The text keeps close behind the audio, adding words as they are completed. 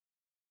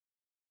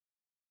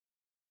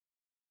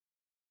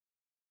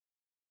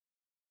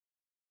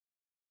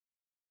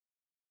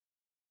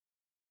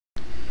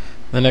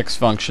The next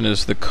function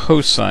is the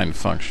cosine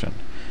function.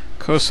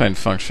 Cosine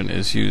function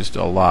is used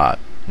a lot,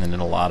 and in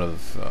a lot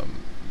of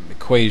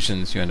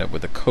equations you end up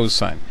with a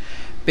cosine.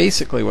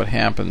 Basically what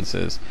happens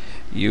is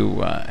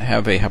you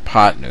have a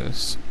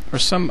hypotenuse or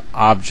some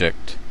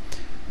object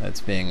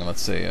that's being,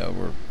 let's say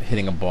we're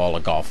hitting a ball, a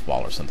golf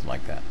ball or something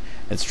like that.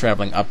 It's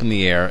traveling up in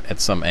the air at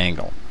some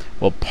angle.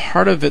 Well,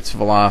 part of its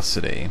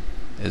velocity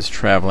is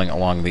traveling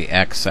along the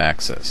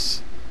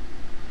x-axis.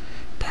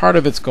 Part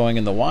of it's going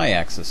in the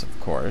y-axis, of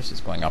course.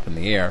 It's going up in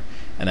the air,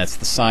 and that's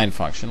the sine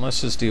function.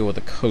 Let's just deal with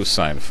the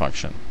cosine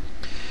function.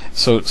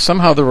 So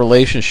somehow the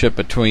relationship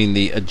between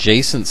the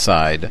adjacent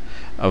side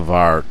of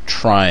our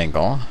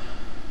triangle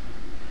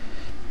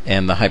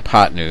and the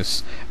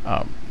hypotenuse,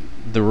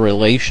 the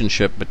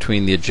relationship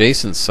between the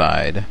adjacent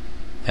side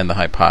and the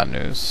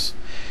hypotenuse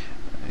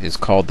is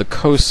called the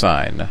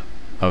cosine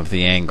of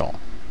the angle.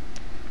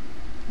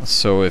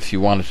 So if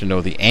you wanted to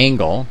know the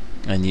angle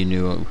and you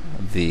knew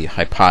the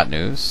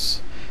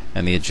hypotenuse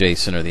and the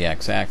adjacent or the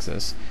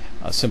x-axis,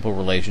 a simple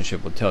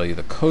relationship would tell you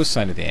the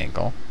cosine of the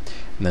angle,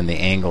 and then the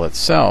angle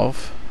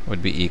itself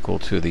would be equal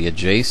to the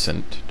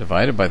adjacent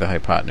divided by the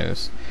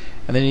hypotenuse,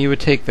 and then you would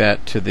take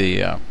that to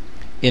the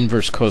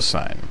inverse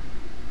cosine.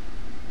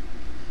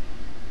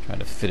 Trying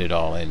to fit it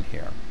all in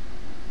here.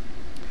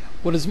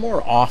 What is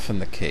more often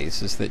the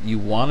case is that you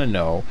want to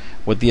know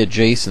what the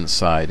adjacent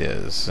side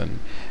is, and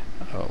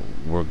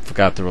we've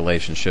got the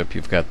relationship.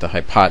 You've got the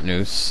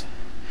hypotenuse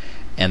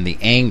and the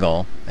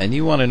angle, and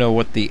you want to know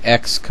what the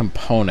x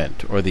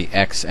component or the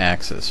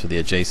x-axis or the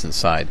adjacent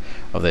side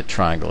of that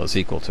triangle is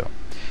equal to.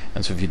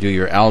 And so if you do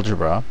your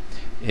algebra,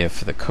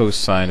 if the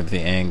cosine of the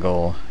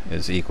angle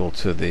is equal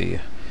to the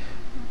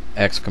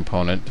x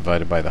component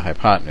divided by the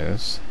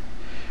hypotenuse,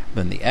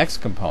 then the x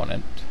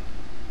component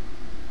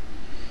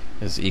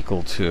is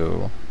equal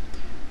to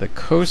the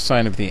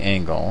cosine of the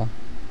angle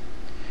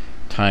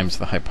times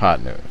the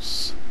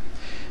hypotenuse.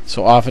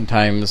 So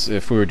oftentimes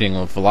if we were dealing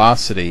with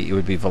velocity, it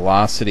would be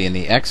velocity in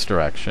the x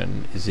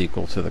direction is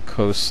equal to the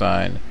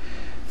cosine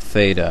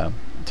theta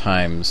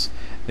times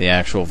the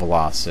actual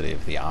velocity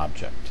of the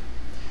object.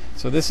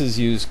 So this is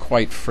used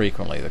quite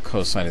frequently, the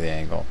cosine of the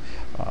angle.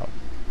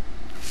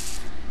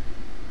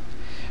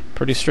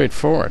 Pretty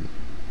straightforward.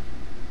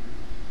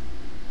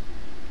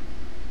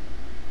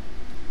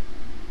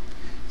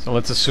 So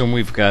let's assume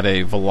we've got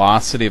a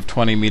velocity of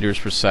 20 meters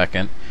per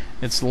second.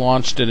 It's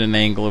launched at an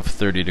angle of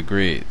 30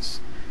 degrees.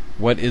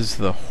 What is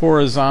the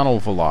horizontal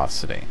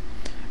velocity?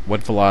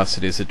 What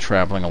velocity is it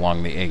traveling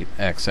along the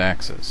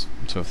x-axis?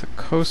 So if the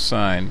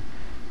cosine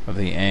of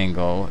the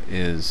angle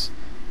is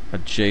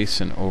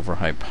adjacent over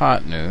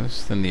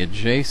hypotenuse, then the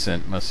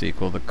adjacent must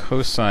equal the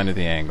cosine of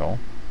the angle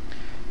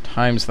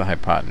times the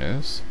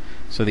hypotenuse.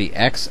 So the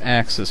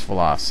x-axis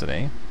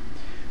velocity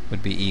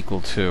would be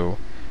equal to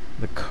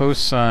the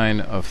cosine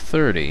of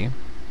 30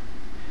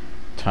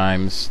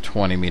 times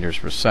 20 meters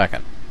per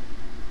second.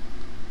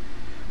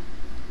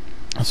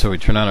 So we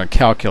turn on our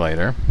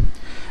calculator.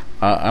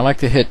 I like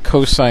to hit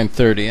cosine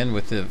 30, and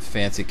with the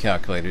fancy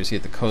calculators you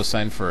hit the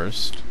cosine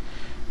first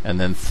and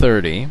then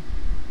 30,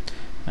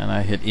 and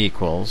I hit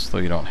equals, though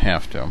you don't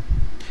have to,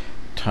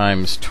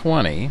 times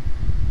 20,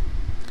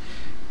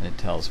 and it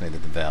tells me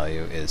that the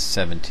value is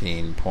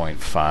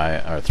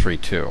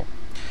 17.32.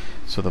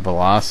 So the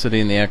velocity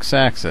in the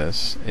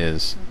x-axis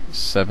is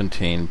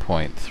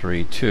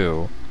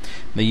 17.32.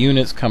 The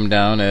units come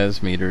down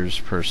as meters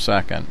per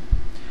second.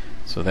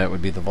 So that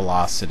would be the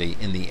velocity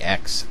in the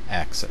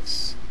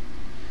x-axis.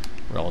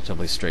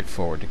 Relatively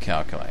straightforward to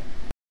calculate.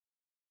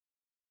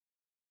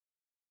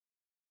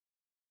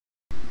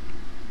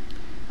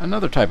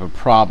 Another type of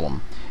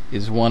problem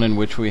is one in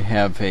which we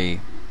have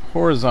a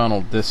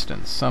horizontal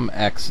distance, some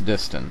x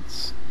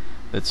distance,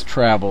 that's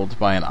traveled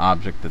by an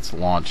object that's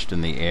launched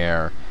in the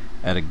air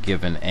at a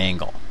given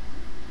angle.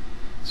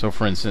 So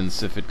for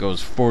instance, if it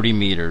goes 40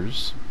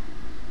 meters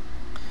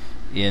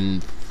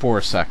in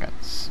 4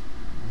 seconds,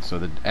 so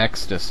the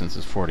x distance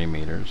is 40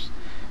 meters,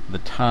 the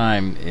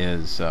time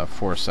is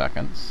 4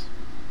 seconds.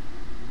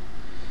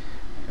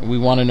 We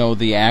want to know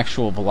the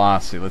actual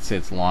velocity. Let's say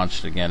it's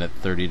launched again at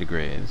 30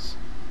 degrees.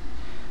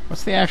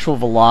 What's the actual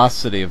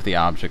velocity of the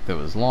object that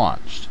was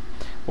launched?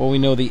 Well, we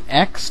know the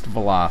x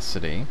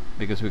velocity,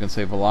 because we can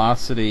say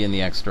velocity in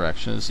the x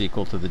direction is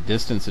equal to the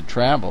distance it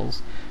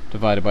travels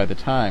divided by the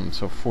time.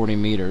 So 40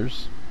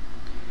 meters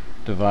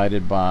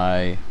divided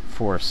by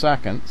 4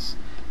 seconds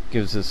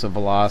gives us a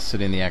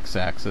velocity in the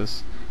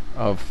x-axis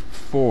of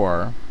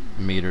 4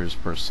 meters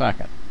per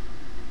second.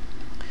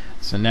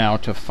 So now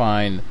to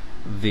find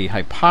the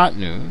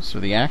hypotenuse, or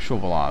the actual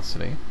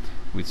velocity,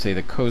 we'd say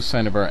the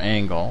cosine of our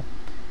angle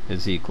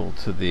is equal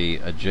to the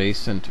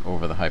adjacent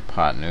over the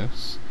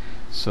hypotenuse.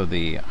 So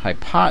the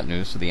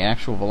hypotenuse, or the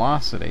actual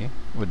velocity,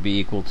 would be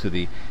equal to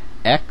the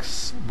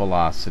x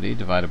velocity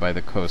divided by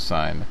the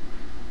cosine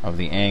of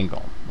the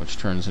angle, which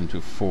turns into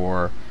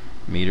 4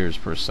 meters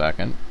per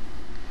second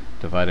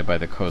divided by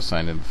the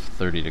cosine of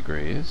 30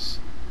 degrees.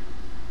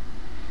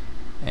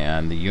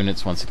 And the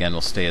units once again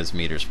will stay as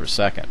meters per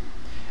second.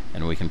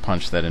 And we can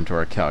punch that into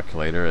our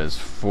calculator as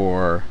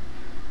 4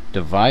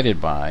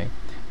 divided by,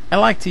 I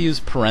like to use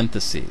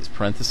parentheses.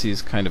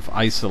 Parentheses kind of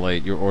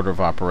isolate your order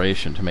of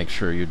operation to make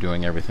sure you're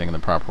doing everything in the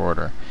proper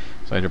order.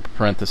 So I do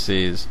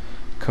parentheses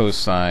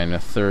cosine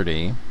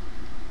 30.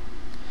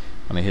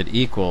 When I hit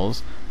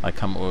equals, I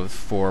come up with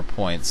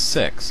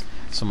 4.6.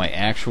 So my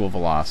actual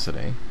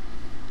velocity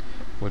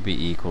would be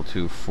equal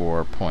to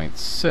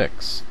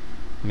 4.6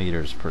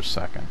 meters per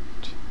second.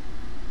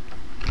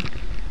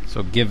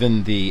 So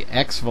given the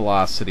x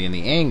velocity and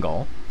the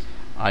angle,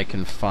 I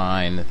can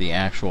find the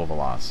actual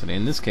velocity.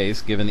 In this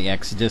case, given the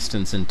x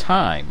distance and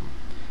time,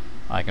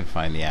 I can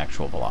find the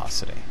actual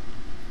velocity.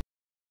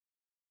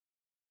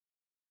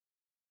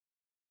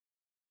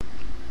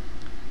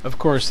 Of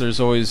course, there's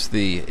always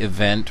the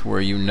event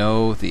where you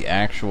know the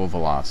actual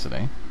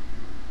velocity,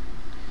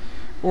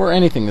 or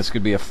anything. This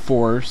could be a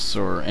force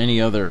or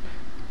any other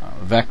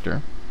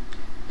vector,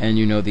 and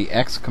you know the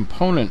x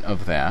component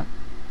of that,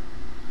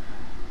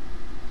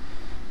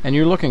 and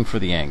you're looking for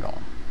the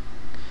angle.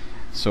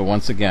 So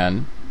once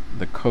again,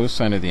 the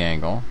cosine of the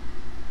angle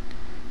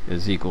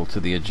is equal to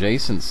the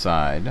adjacent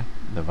side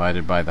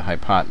divided by the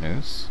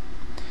hypotenuse.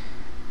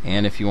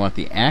 And if you want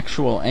the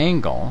actual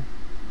angle,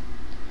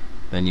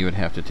 then you would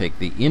have to take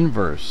the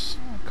inverse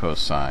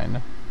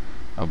cosine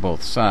of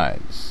both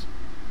sides.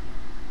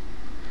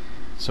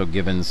 So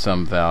given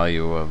some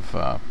value of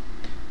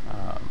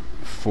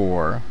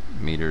 4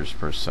 meters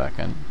per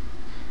second,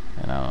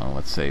 and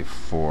let's say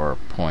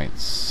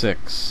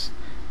 4.6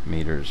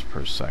 meters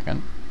per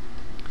second,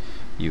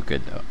 you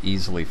could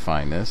easily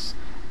find this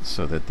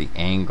so that the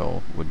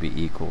angle would be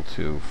equal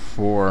to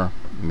 4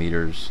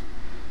 meters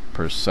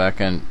per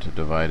second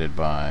divided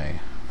by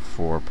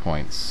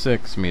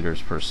 4.6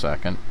 meters per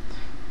second.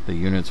 The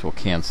units will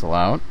cancel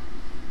out.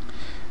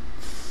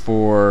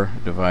 4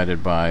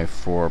 divided by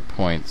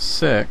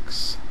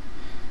 4.6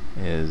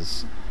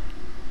 is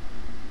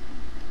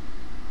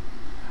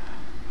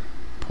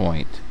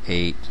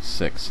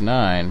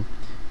 0.869.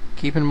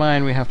 Keep in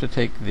mind we have to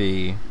take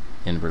the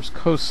inverse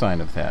cosine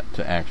of that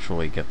to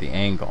actually get the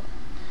angle.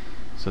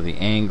 So the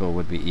angle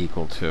would be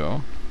equal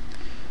to,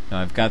 now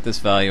I've got this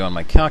value on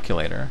my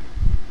calculator,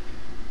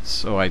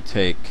 so I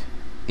take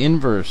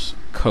inverse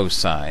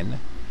cosine,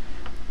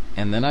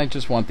 and then I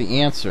just want the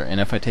answer. And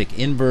if I take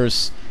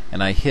inverse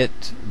and I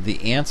hit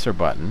the answer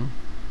button,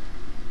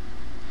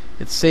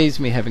 it saves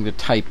me having to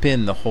type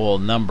in the whole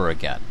number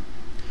again,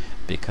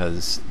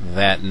 because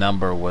that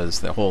number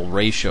was the whole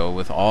ratio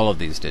with all of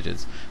these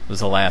digits was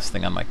the last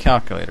thing on my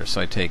calculator.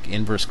 So I take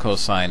inverse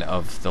cosine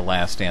of the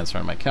last answer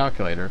on my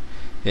calculator,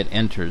 it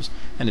enters,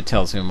 and it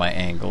tells me my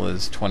angle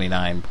is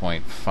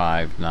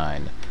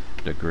 29.59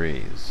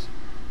 degrees.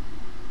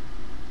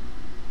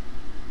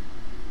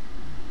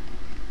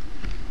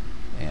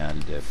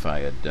 And if I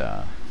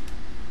had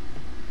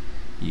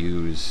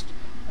used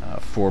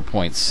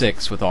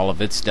 4.6 with all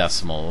of its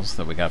decimals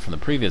that we got from the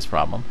previous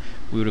problem,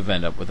 we would have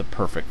ended up with a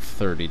perfect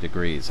 30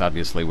 degrees.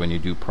 Obviously, when you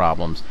do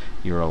problems,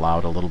 you're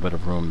allowed a little bit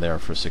of room there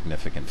for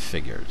significant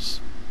figures.